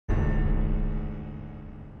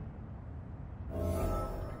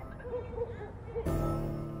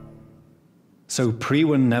So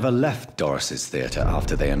Prewen never left Doris's theater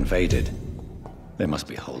after they invaded. They must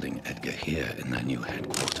be holding Edgar here in their new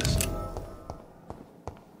headquarters.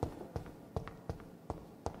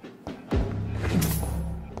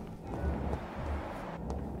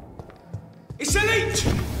 It's elite!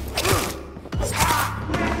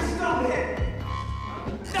 Stop it!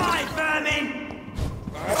 Die, vermin!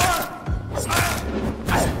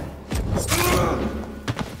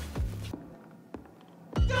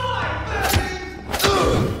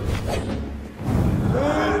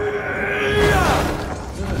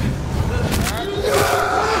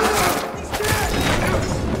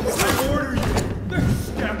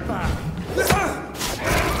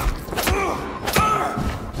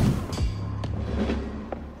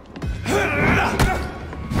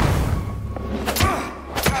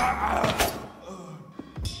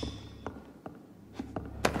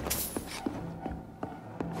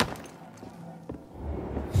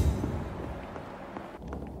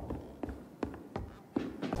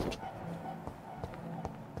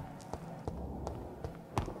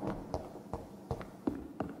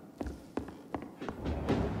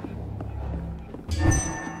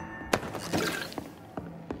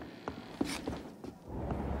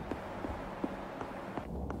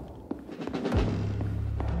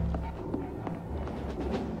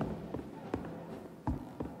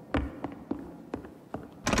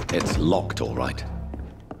 It's locked, all right.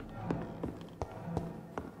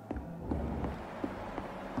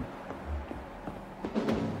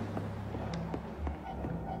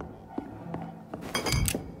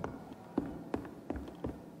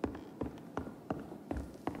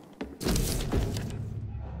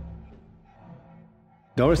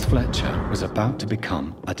 Doris Fletcher was about to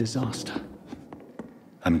become a disaster.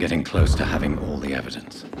 I'm getting close to having all the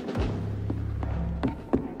evidence.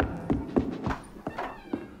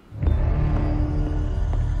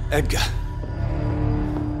 Edgar.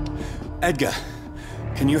 Edgar,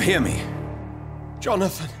 can you hear me?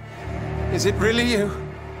 Jonathan, is it really you?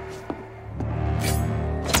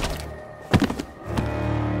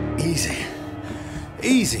 Easy.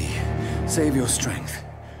 Easy. Save your strength.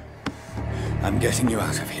 I'm getting you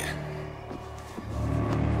out of here.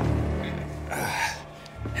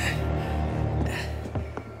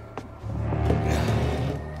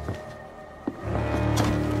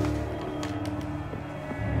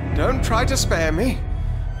 Don't try to spare me.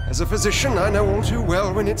 As a physician, I know all too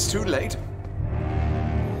well when it's too late.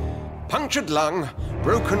 Punctured lung,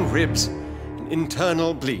 broken ribs, and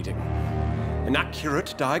internal bleeding. An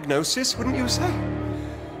accurate diagnosis, wouldn't you say?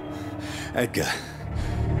 Edgar,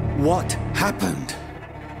 what happened?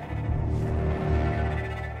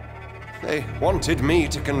 They wanted me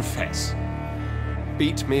to confess.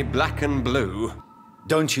 Beat me black and blue.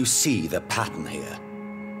 Don't you see the pattern here?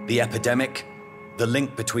 The epidemic, the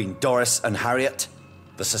link between Doris and Harriet,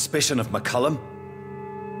 the suspicion of McCullum?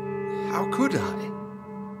 How could I?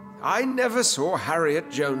 I never saw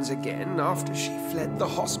Harriet Jones again after she fled the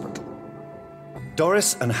hospital.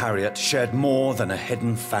 Doris and Harriet shared more than a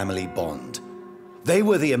hidden family bond. They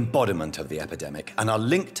were the embodiment of the epidemic and are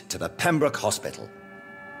linked to the Pembroke Hospital.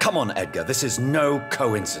 Come on, Edgar, this is no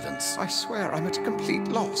coincidence. I swear I'm at a complete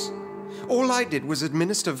loss. All I did was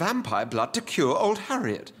administer vampire blood to cure old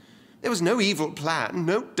Harriet. There was no evil plan,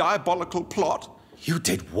 no diabolical plot. You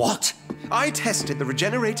did what? I tested the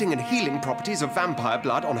regenerating and healing properties of vampire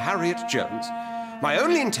blood on Harriet Jones. My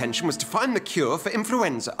only intention was to find the cure for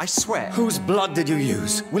influenza, I swear. Whose blood did you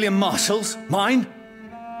use? William Marshall's? Mine?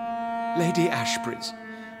 Lady Ashbury's.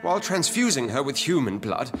 While transfusing her with human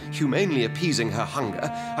blood, humanely appeasing her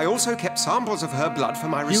hunger, I also kept samples of her blood for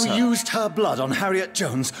my research. You used her blood on Harriet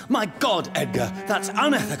Jones? My God, Edgar, that's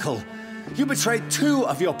unethical. You betrayed 2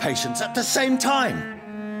 of your patients at the same time.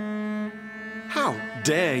 How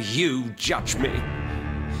dare you judge me?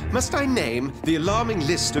 Must I name the alarming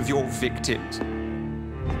list of your victims?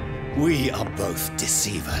 We are both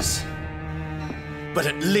deceivers. But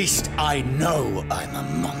at least I know I'm a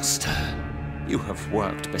monster. You have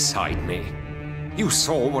worked beside me. You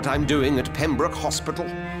saw what I'm doing at Pembroke Hospital.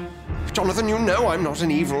 Jonathan, you know I'm not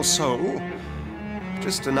an evil soul.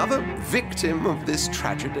 Just another victim of this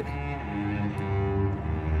tragedy.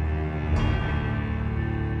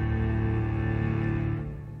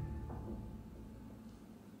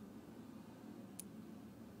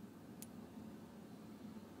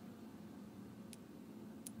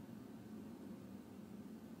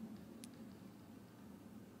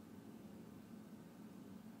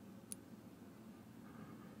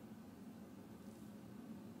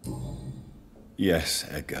 Yes,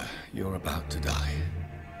 Edgar, you're about to die.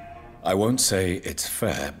 I won't say it's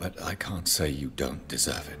fair, but I can't say you don't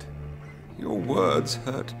deserve it. Your words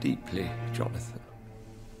hurt deeply, Jonathan,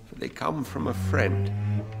 for they come from a friend.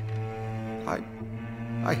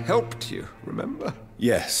 I helped you, remember?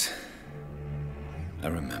 Yes, I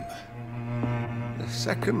remember. The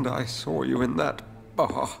second I saw you in that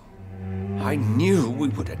bar, I knew we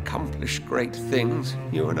would accomplish great things,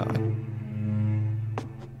 you and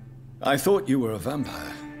I. I thought you were a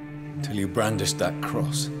vampire, till you brandished that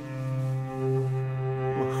cross.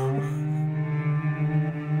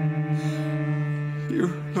 You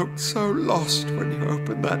looked so lost when you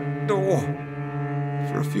opened that door.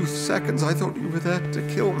 For a few seconds, I thought you were there to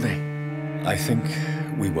kill me. I think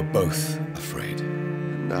we were both afraid.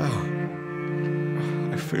 And now,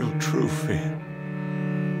 I feel true fear.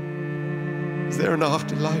 Is there an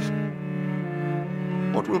afterlife?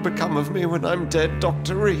 What will become of me when I'm dead,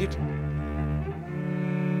 Dr. Reid?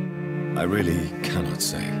 I really cannot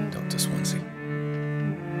say, Dr. Swansea.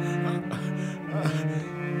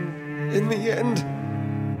 In the end,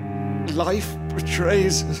 life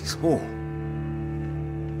betrays us all.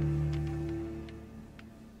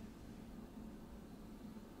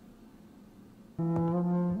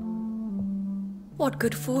 What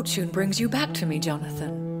good fortune brings you back to me,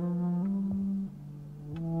 Jonathan?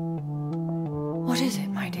 What is it,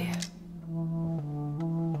 my dear?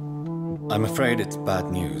 I'm afraid it's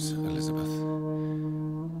bad news, Elizabeth.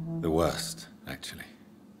 The worst, actually.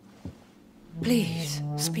 Please,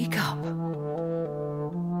 speak up.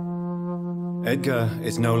 Edgar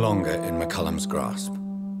is no longer in McCullum's grasp.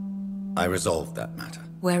 I resolved that matter.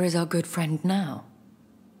 Where is our good friend now?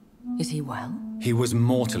 Is he well? He was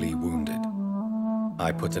mortally wounded.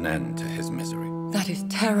 I put an end to his misery. That is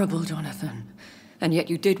terrible, Jonathan. And yet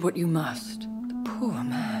you did what you must. The poor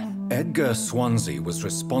man. Edgar Swansea was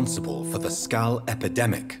responsible for the Skal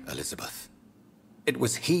epidemic, Elizabeth. It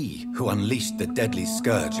was he who unleashed the deadly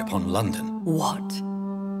scourge upon London. What?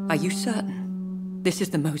 Are you certain? This is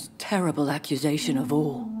the most terrible accusation of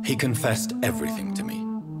all. He confessed everything to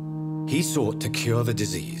me. He sought to cure the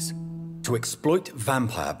disease, to exploit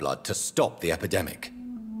vampire blood to stop the epidemic.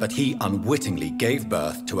 But he unwittingly gave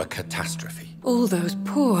birth to a catastrophe. All those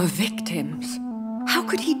poor victims. How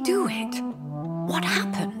could he do it? What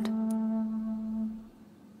happened?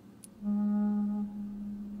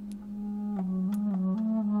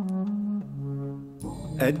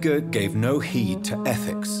 Edgar gave no heed to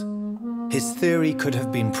ethics. His theory could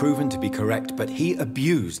have been proven to be correct, but he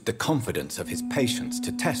abused the confidence of his patients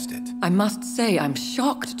to test it. I must say I'm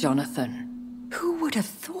shocked, Jonathan. Who would have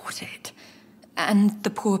thought it? And the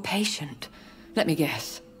poor patient. Let me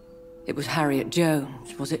guess. It was Harriet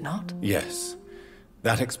Jones, was it not? Yes.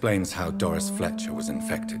 That explains how Doris Fletcher was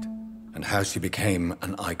infected, and how she became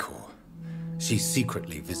an Ichor. She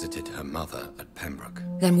secretly visited her mother at Pembroke.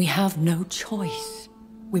 Then we have no choice.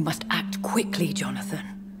 We must act quickly, Jonathan.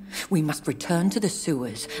 We must return to the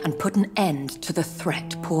sewers and put an end to the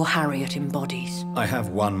threat poor Harriet embodies. I have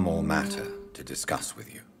one more matter to discuss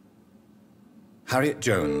with you. Harriet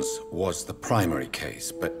Jones was the primary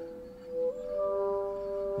case, but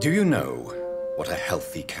do you know what a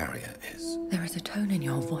healthy carrier is? There is a tone in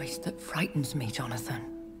your voice that frightens me, Jonathan.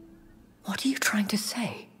 What are you trying to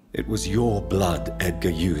say? It was your blood Edgar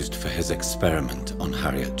used for his experiment on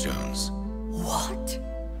Harriet Jones. What?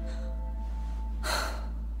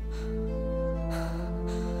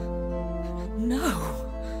 No.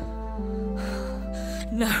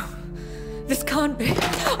 No. This can't be.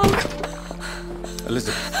 Oh.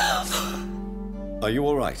 Elizabeth, are you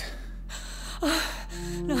all right?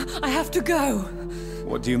 No, I have to go.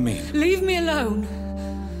 What do you mean? Leave me alone.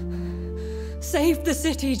 Save the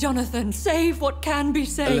city, Jonathan. Save what can be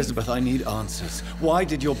saved. Elizabeth, I need answers. Why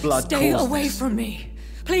did your blood Stay cause away this? from me.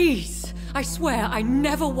 Please. I swear I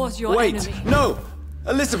never was your Wait! enemy. No!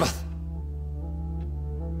 Elizabeth!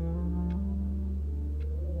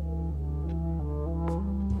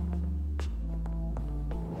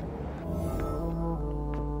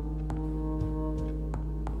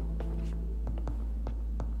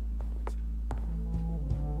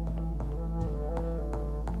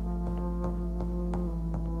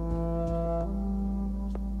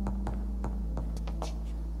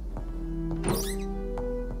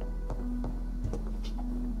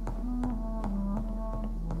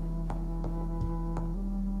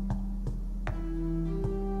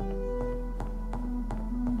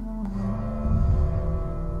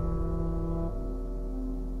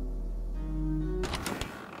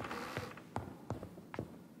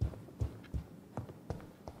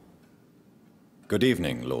 Good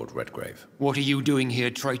evening, Lord Redgrave. What are you doing here,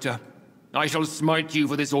 traitor? I shall smite you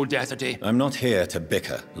for this audacity. I'm not here to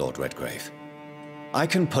bicker, Lord Redgrave. I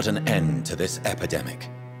can put an end to this epidemic,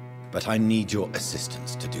 but I need your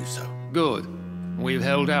assistance to do so. Good. We've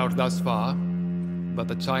held out thus far, but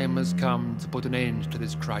the time has come to put an end to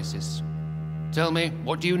this crisis. Tell me,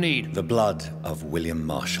 what do you need? The blood of William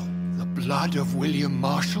Marshall. The blood of William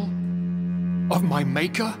Marshall? Of my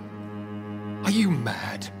maker? Are you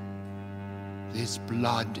mad? This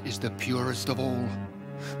blood is the purest of all.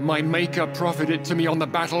 My maker proffered it to me on the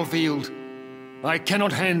battlefield. I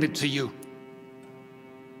cannot hand it to you.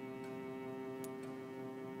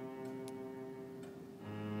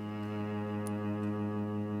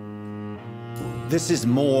 This is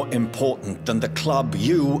more important than the club,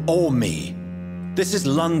 you, or me. This is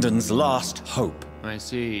London's last hope. I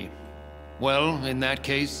see. Well, in that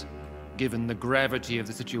case, given the gravity of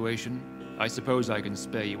the situation, I suppose I can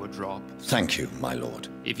spare you a drop. Thank you, my lord.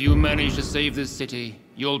 If you manage to save this city,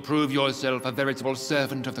 you'll prove yourself a veritable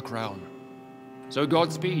servant of the crown. So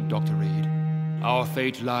Godspeed, Dr. Reid. Our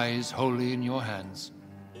fate lies wholly in your hands.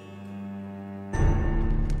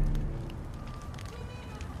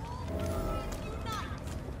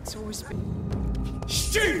 It's always been...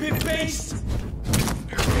 Stupid beast!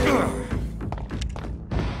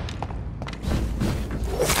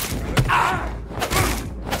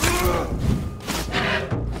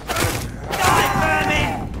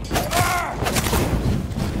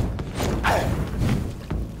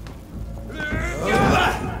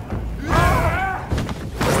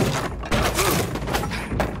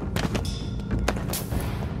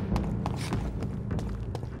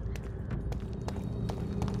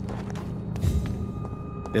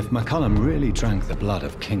 If McCullum really drank the blood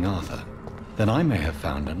of King Arthur, then I may have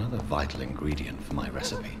found another vital ingredient for my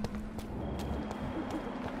recipe.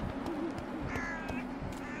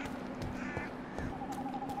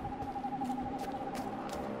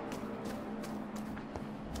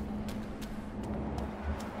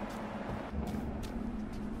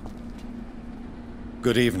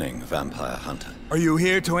 Good evening, vampire hunter. Are you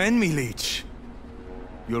here to end me, Leech?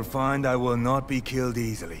 You'll find I will not be killed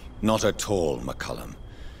easily. Not at all, McCullum.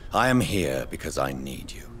 I am here because I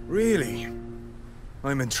need you. Really?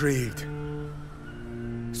 I'm intrigued.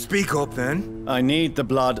 Speak up, then. I need the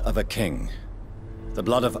blood of a king. The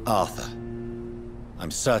blood of Arthur.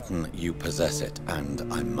 I'm certain you possess it, and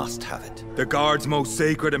I must have it. The Guard's most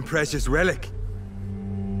sacred and precious relic.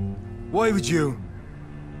 Why would you?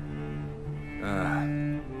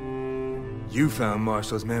 You found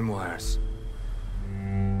Marshall's memoirs.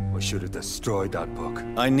 I should have destroyed that book.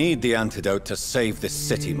 I need the antidote to save this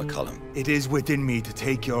city, McCullum. It is within me to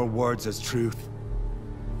take your words as truth.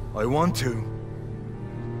 I want to,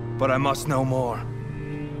 but I must know more.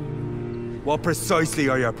 What precisely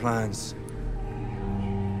are your plans?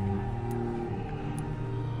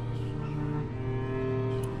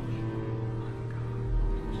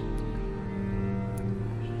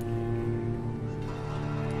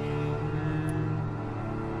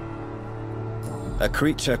 A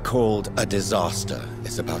creature called a disaster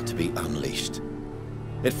is about to be unleashed.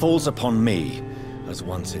 It falls upon me, as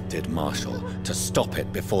once it did Marshall, to stop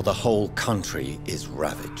it before the whole country is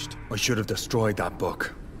ravaged. I should have destroyed that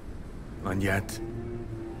book. And yet,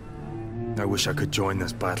 I wish I could join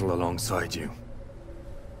this battle alongside you.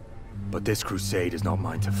 But this crusade is not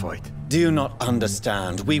mine to fight. Do you not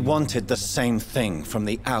understand? We wanted the same thing from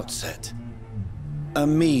the outset. A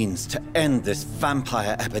means to end this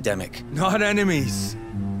vampire epidemic. Not enemies!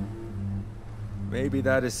 Maybe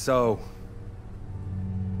that is so.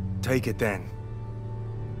 Take it then.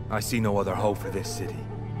 I see no other hope for this city.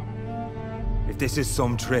 If this is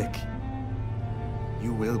some trick,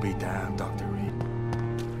 you will be damned, Dr. Reid.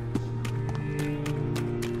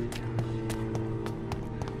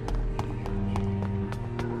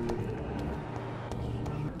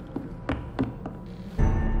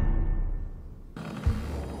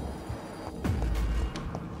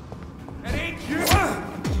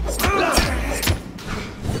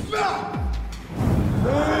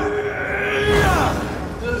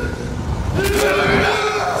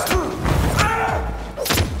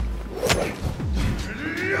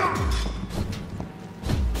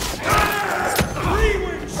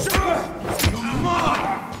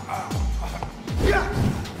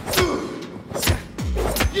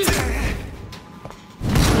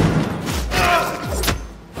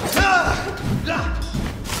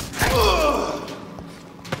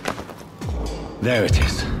 There it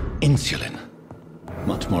is. Insulin.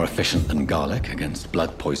 Much more efficient than garlic against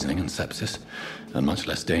blood poisoning and sepsis, and much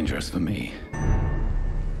less dangerous for me.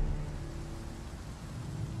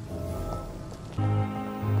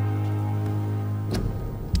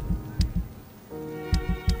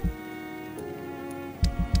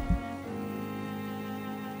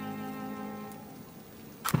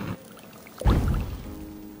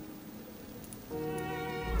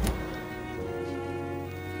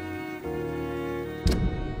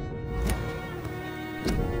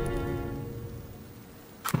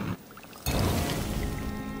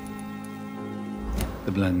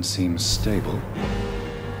 The blend seems stable.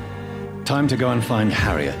 Time to go and find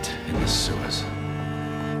Harriet in the sewers.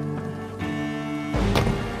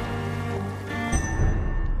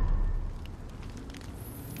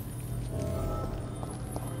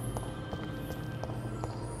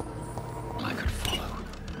 I could follow.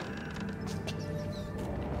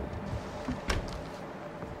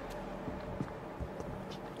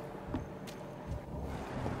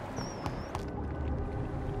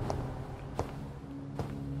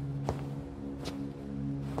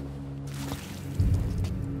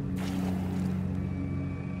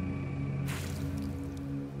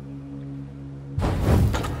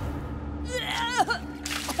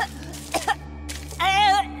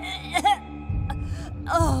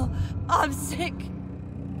 Oh, I'm sick.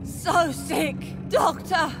 So sick.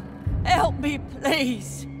 Doctor, help me,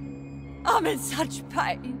 please. I'm in such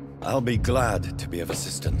pain. I'll be glad to be of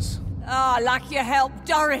assistance. Ah, like your help,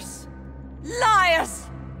 Doris. Liars!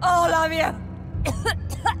 All of you!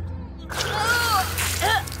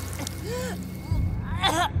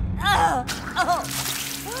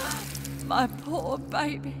 My poor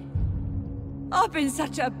baby. I've been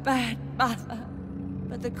such a bad mother.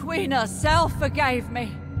 But the Queen herself forgave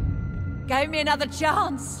me. Gave me another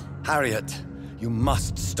chance. Harriet, you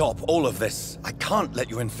must stop all of this. I can't let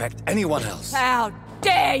you infect anyone else. How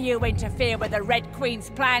dare you interfere with the Red Queen's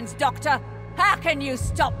plans, Doctor? How can you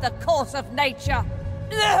stop the course of nature?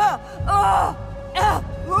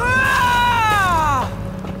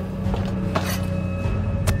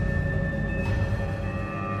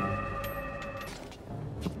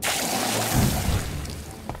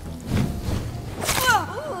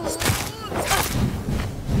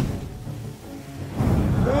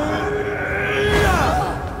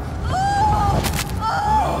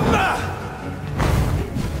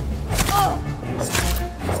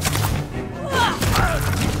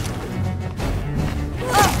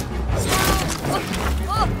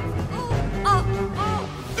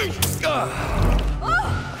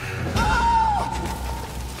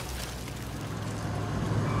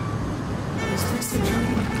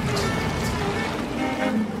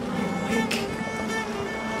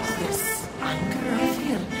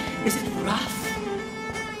 Is it rough?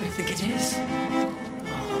 I think it is.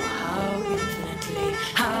 Oh, how infinitely,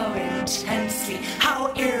 how intensely,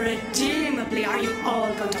 how irredeemably are you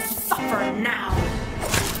all going to suffer now?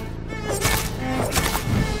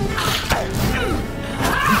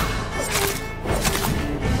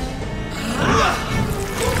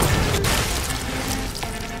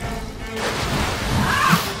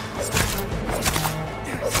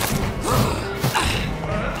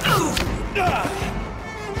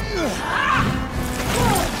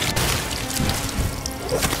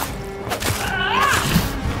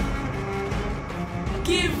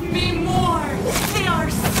 Give me more! They are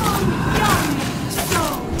so young,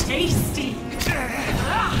 so tasty!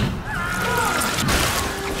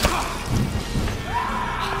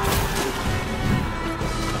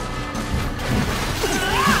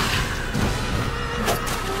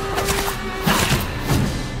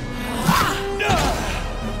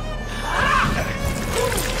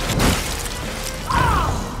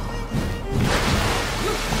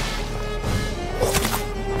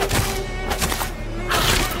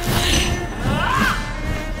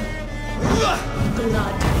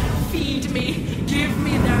 Blood, feed me, give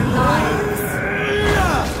me their lives.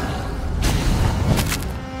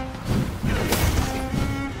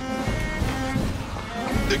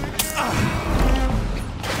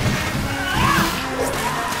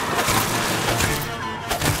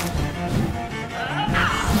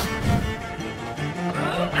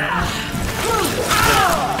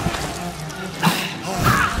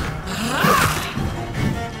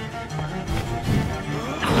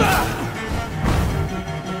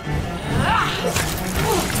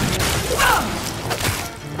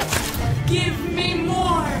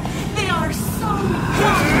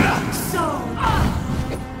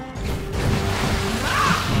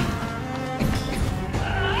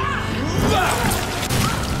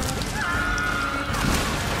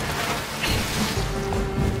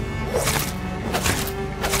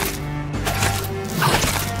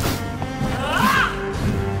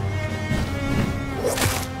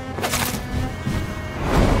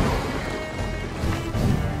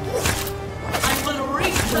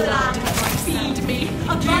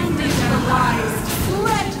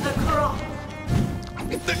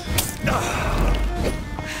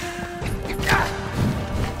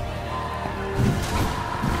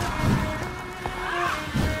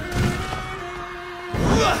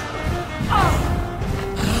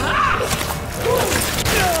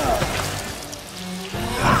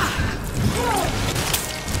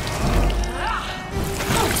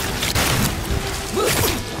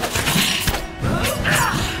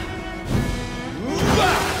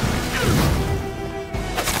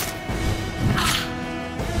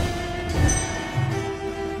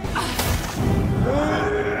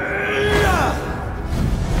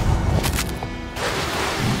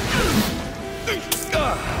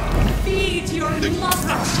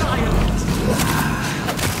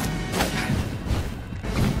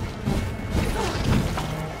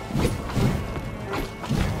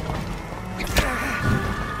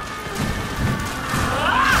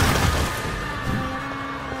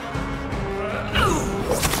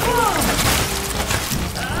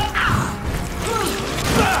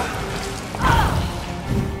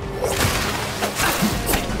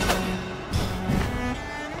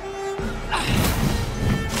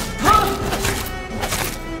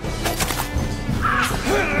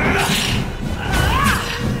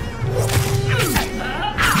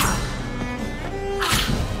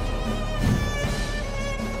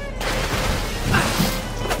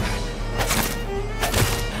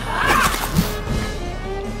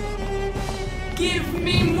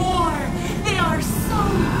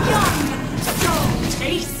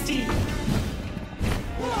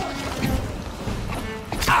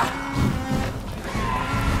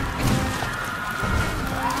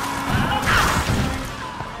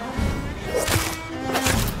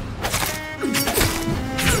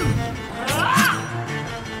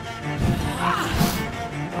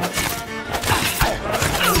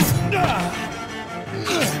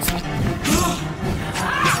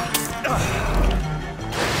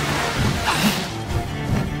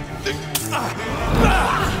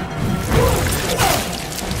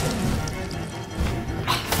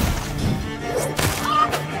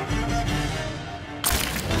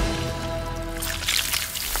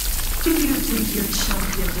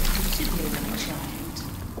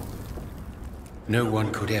 No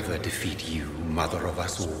one could ever defeat you, mother of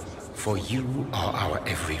us all, for you are our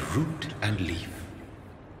every root and leaf.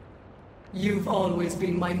 You've always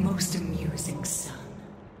been my most amusing son.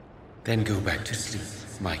 Then go back to sleep,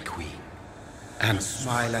 my queen, and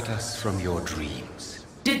smile at us from your dreams.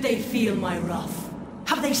 Did they feel my wrath?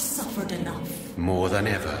 Have they suffered enough? More than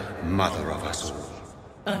ever, mother of us all.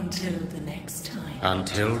 Until the next time.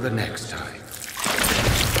 Until the next time.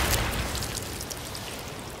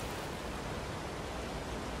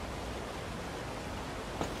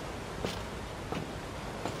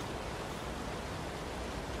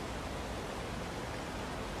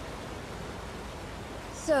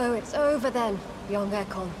 So it's over then, young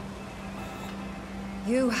Ekon.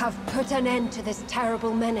 You have put an end to this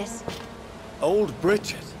terrible menace. Old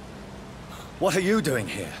Bridget? What are you doing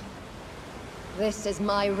here? This is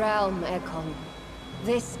my realm, Ekon.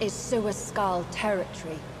 This is Suaskal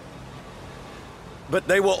territory. But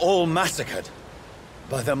they were all massacred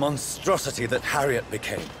by the monstrosity that Harriet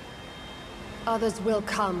became. Others will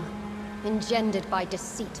come, engendered by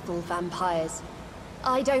deceitful vampires.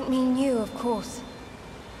 I don't mean you, of course.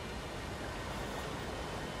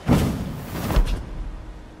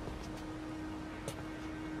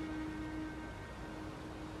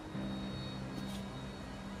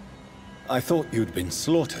 I thought you'd been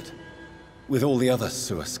slaughtered, with all the other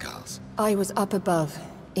Suaskals. I was up above,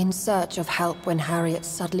 in search of help when Harriet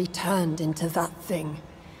suddenly turned into that thing.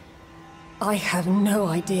 I have no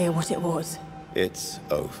idea what it was. It's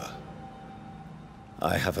over.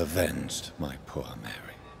 I have avenged my poor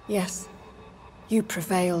Mary. Yes, you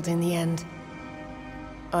prevailed in the end.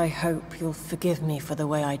 I hope you'll forgive me for the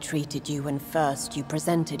way I treated you when first you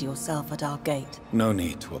presented yourself at our gate. No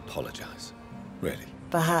need to apologize, really.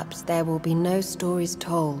 Perhaps there will be no stories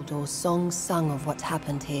told or songs sung of what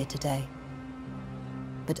happened here today.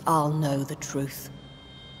 But I'll know the truth.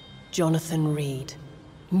 Jonathan Reid,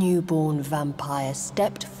 newborn vampire,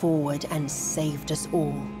 stepped forward and saved us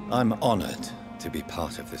all. I'm honored to be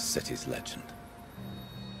part of this city's legend.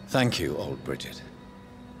 Thank you, old Bridget.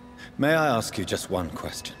 May I ask you just one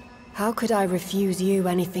question? How could I refuse you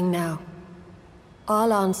anything now?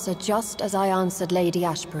 I'll answer just as I answered Lady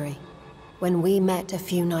Ashbury when we met a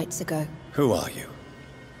few nights ago. Who are you?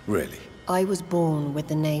 Really? I was born with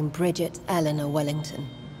the name Bridget Eleanor Wellington.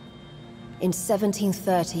 In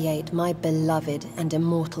 1738, my beloved and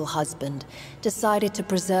immortal husband decided to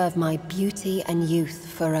preserve my beauty and youth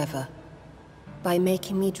forever by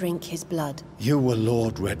making me drink his blood. You were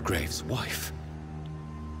Lord Redgrave's wife.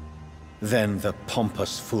 Then the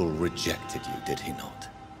pompous fool rejected you, did he not?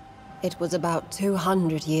 It was about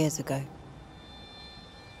 200 years ago.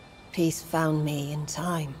 Peace found me in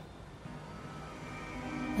time.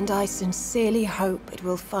 And I sincerely hope it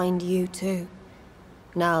will find you too,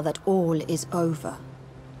 now that all is over.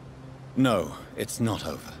 No, it's not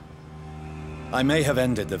over. I may have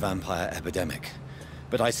ended the vampire epidemic,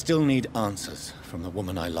 but I still need answers from the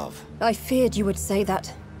woman I love. I feared you would say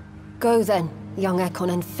that. Go then, young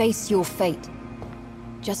Ekon, and face your fate.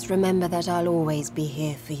 Just remember that I'll always be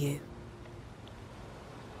here for you.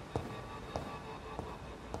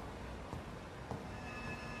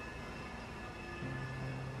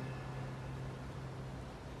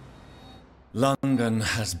 London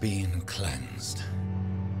has been cleansed.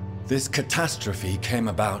 This catastrophe came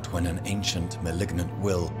about when an ancient malignant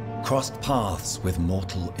will crossed paths with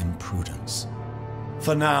mortal imprudence.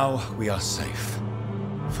 For now, we are safe.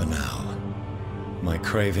 For now. My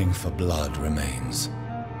craving for blood remains.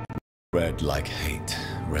 Red like hate,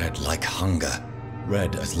 red like hunger,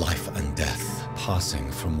 red as life and death,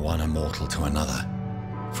 passing from one immortal to another,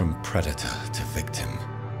 from predator to victim,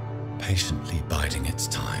 patiently biding its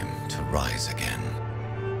time to rise again.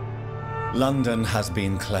 London has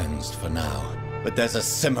been cleansed for now, but there's a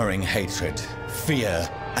simmering hatred, fear,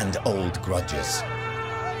 and old grudges.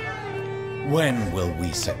 When will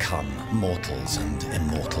we succumb, mortals and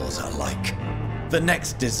immortals alike? The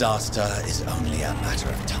next disaster is only a matter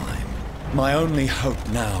of time. My only hope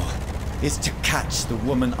now is to catch the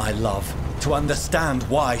woman I love, to understand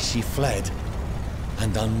why she fled,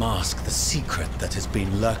 and unmask the secret that has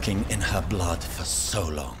been lurking in her blood for so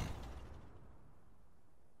long.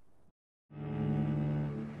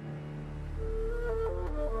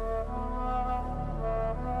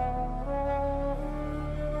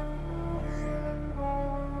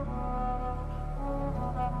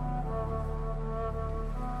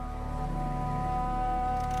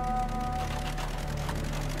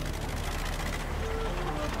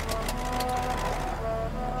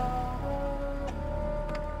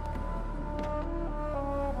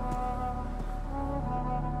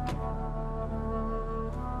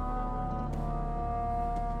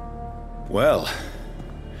 Well,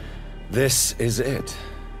 this is it.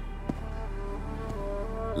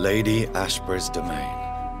 Lady Ashbur's domain.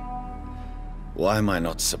 Why am I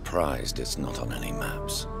not surprised it's not on any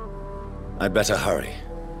maps? I'd better hurry.